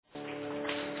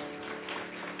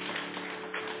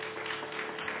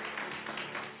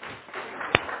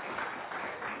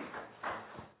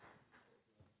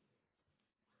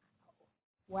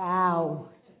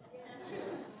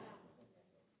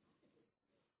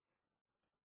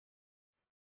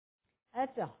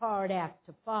That's a hard act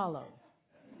to follow.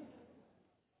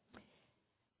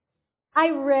 I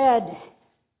read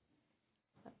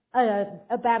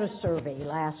about a survey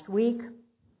last week,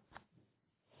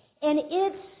 and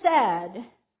it said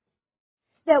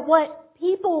that what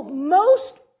people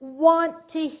most want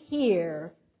to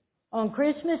hear on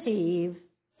Christmas Eve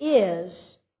is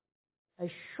a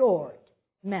short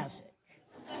message.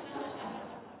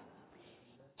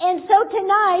 And so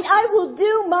tonight I will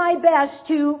do my best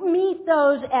to meet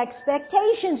those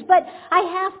expectations, but I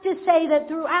have to say that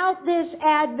throughout this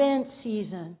Advent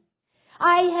season,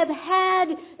 I have had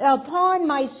upon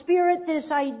my spirit this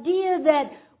idea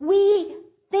that we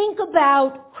think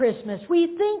about Christmas.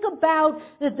 We think about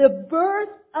the birth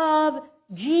of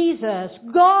Jesus,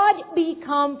 God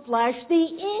become flesh,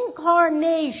 the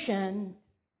incarnation,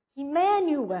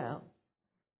 Emmanuel,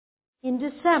 in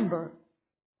December.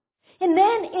 And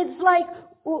then it's like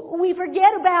we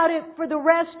forget about it for the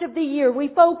rest of the year. We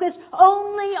focus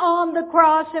only on the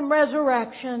cross and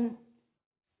resurrection.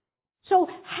 So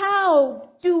how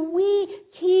do we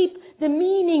keep the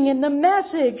meaning and the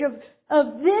message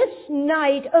of this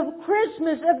night of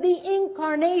Christmas, of the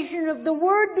incarnation of the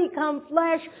Word become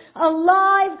flesh,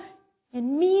 alive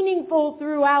and meaningful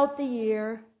throughout the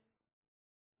year?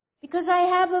 Because I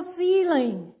have a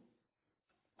feeling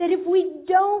that if we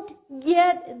don't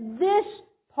get this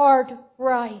part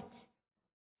right,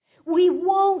 we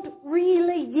won't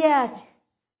really get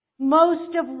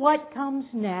most of what comes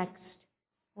next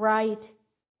right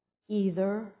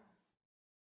either.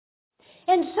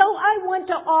 And so I want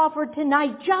to offer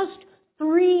tonight just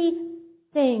 3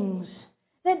 things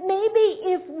that maybe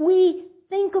if we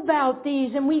think about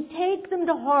these and we take them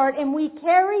to heart and we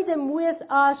carry them with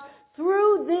us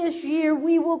through this year,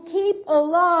 we will keep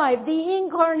alive the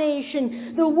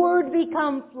incarnation, the Word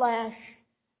become flesh,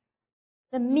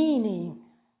 the meaning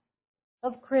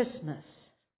of Christmas.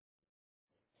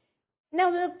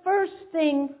 Now, the first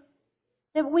thing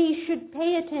that we should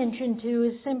pay attention to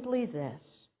is simply this.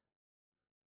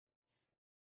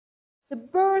 The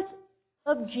birth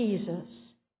of Jesus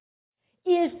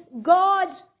is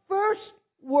God's first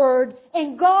word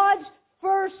and God's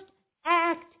first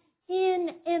act in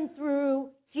and through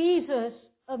Jesus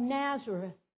of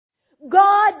Nazareth.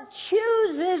 God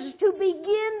chooses to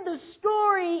begin the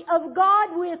story of God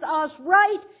with us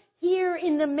right here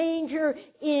in the manger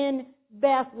in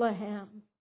Bethlehem.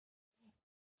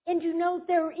 And you know,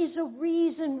 there is a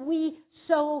reason we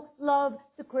so love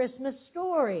the Christmas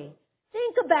story.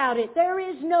 Think about it. There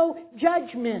is no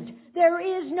judgment. There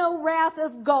is no wrath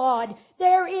of God.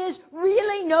 There is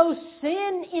really no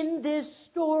sin in this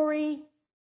story.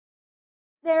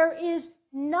 There is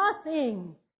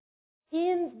nothing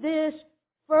in this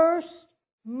first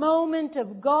moment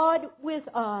of God with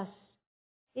us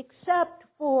except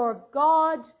for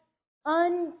God's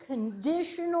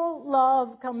unconditional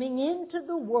love coming into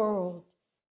the world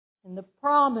and the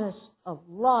promise of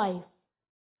life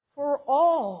for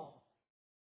all.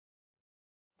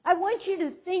 I want you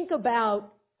to think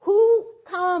about who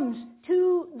comes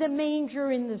to the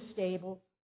manger in the stable.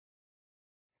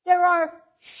 There are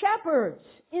shepherds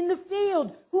in the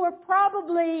field who are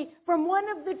probably from one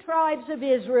of the tribes of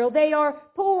Israel. They are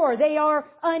poor, they are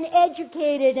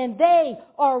uneducated, and they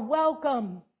are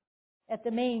welcome at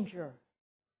the manger.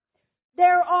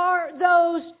 There are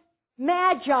those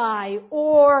magi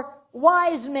or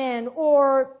wise men,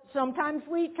 or sometimes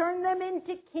we turn them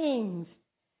into kings.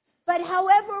 But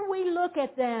however we look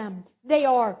at them, they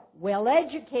are well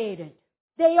educated.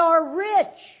 They are rich.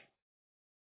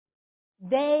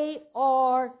 They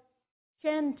are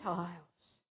Gentiles.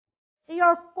 They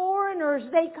are foreigners.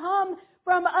 They come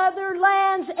from other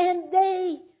lands and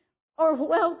they are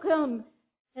welcome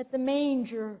at the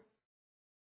manger.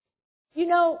 You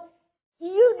know,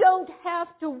 you don't have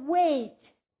to wait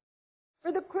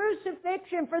for the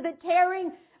crucifixion, for the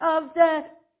tearing of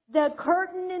the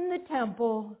curtain in the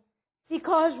temple,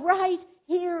 because right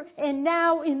here and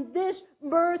now in this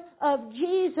birth of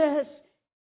Jesus,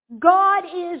 God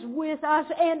is with us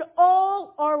and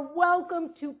all are welcome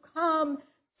to come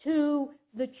to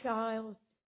the child.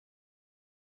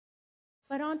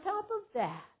 But on top of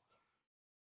that,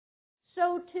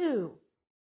 so too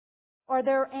are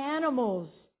there animals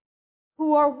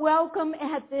who are welcome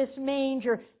at this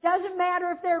manger. Doesn't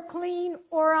matter if they're clean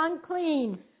or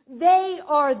unclean. They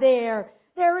are there.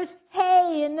 There is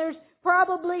hay and there's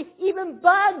probably even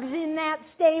bugs in that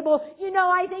stable. You know,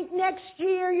 I think next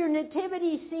year your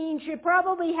nativity scene should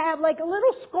probably have like a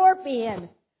little scorpion,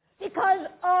 because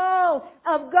all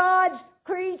of God's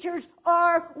creatures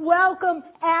are welcome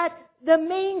at the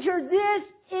manger. This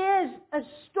is a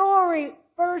story,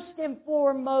 first and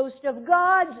foremost of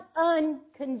God's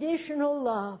unconditional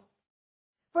love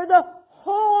for the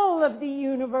whole of the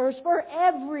universe, for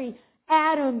every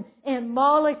atom and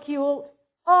molecule.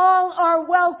 All are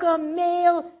welcome,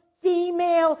 male,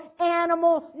 female,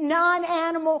 animal,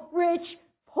 non-animal, rich,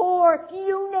 poor,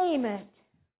 you name it.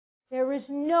 There is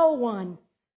no one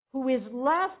who is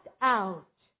left out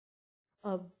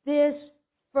of this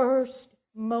first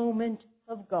moment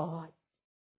of God.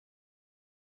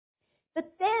 But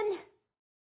then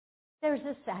there's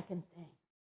a second thing.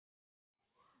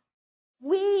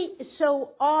 We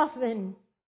so often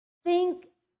think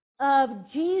of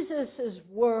Jesus'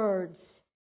 words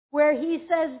where He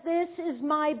says, "This is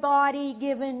my body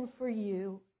given for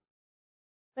you."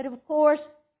 But of course,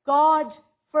 God's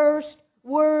first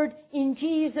word in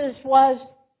Jesus was,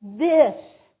 "This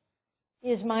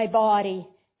is my body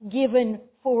given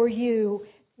for you."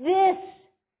 This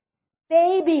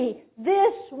baby,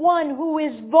 this one who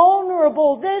is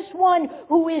vulnerable, this one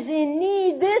who is in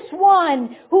need, this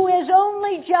one who has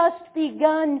only just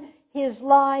begun his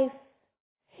life.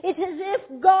 It's as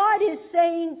if God is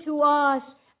saying to us,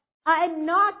 I'm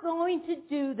not going to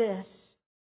do this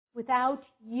without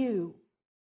you.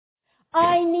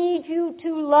 I need you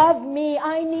to love me.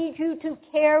 I need you to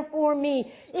care for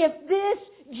me. If this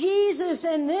Jesus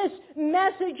and this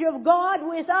message of God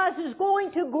with us is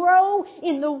going to grow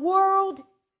in the world,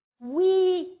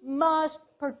 we must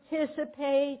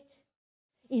participate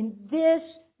in this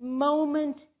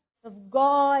moment of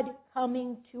God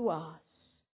coming to us.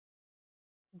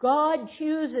 God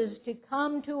chooses to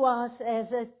come to us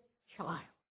as a child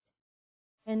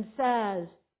and says,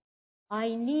 I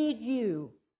need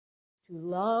you to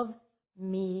love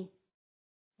me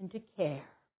and to care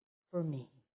for me.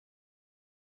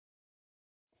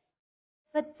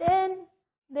 But then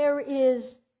there is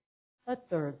a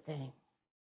third thing.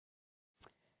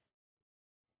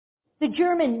 The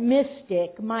German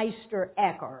mystic Meister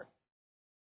Eckhart,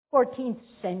 14th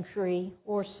century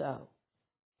or so,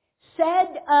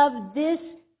 said of this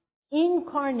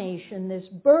incarnation, this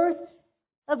birth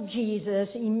of Jesus,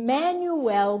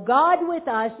 Emmanuel, God with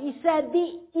us, he said,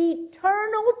 the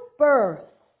eternal birth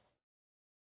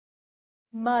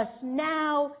must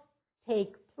now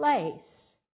take place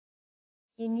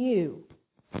in you.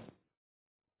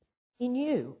 In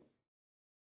you.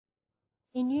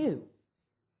 In you.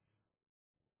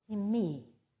 In me.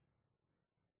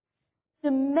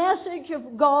 The message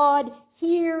of God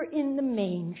here in the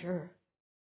manger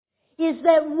is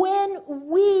that when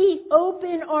we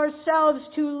open ourselves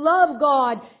to love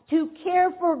God, to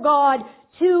care for God,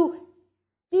 to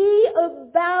be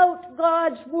about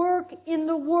God's work in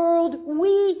the world,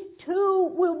 we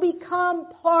too will become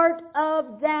part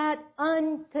of that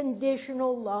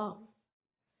unconditional love.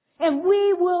 And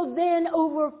we will then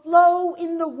overflow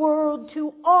in the world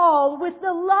to all with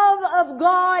the love of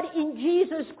God in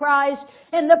Jesus Christ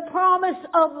and the promise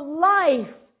of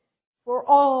life for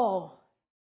all.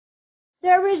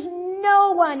 There is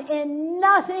no one and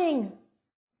nothing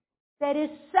that is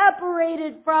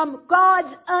separated from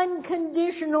God's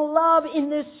unconditional love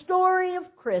in this story of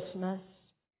Christmas.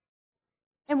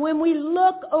 And when we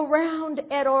look around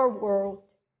at our world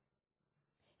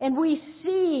and we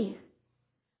see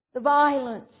the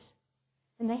violence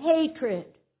and the hatred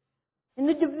and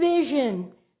the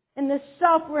division and the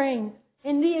suffering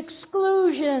and the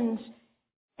exclusions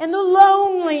and the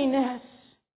loneliness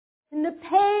and the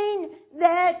pain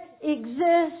that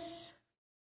exists,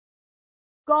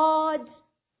 God's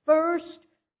first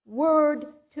word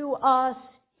to us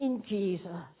in Jesus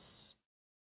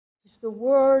is the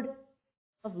word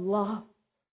of love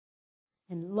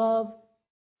and love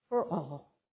for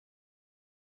all.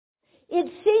 It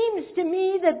seems to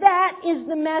me that that is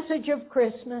the message of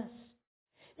Christmas.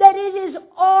 That it is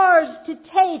ours to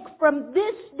take from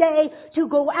this day to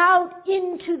go out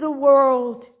into the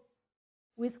world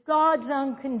with God's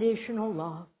unconditional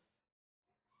love.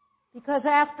 Because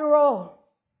after all,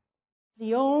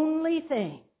 the only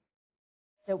thing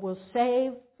that will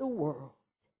save the world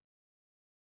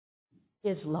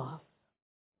is love.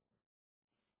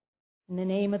 In the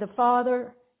name of the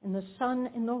Father, and the Son,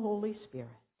 and the Holy Spirit.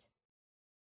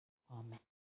 Amen.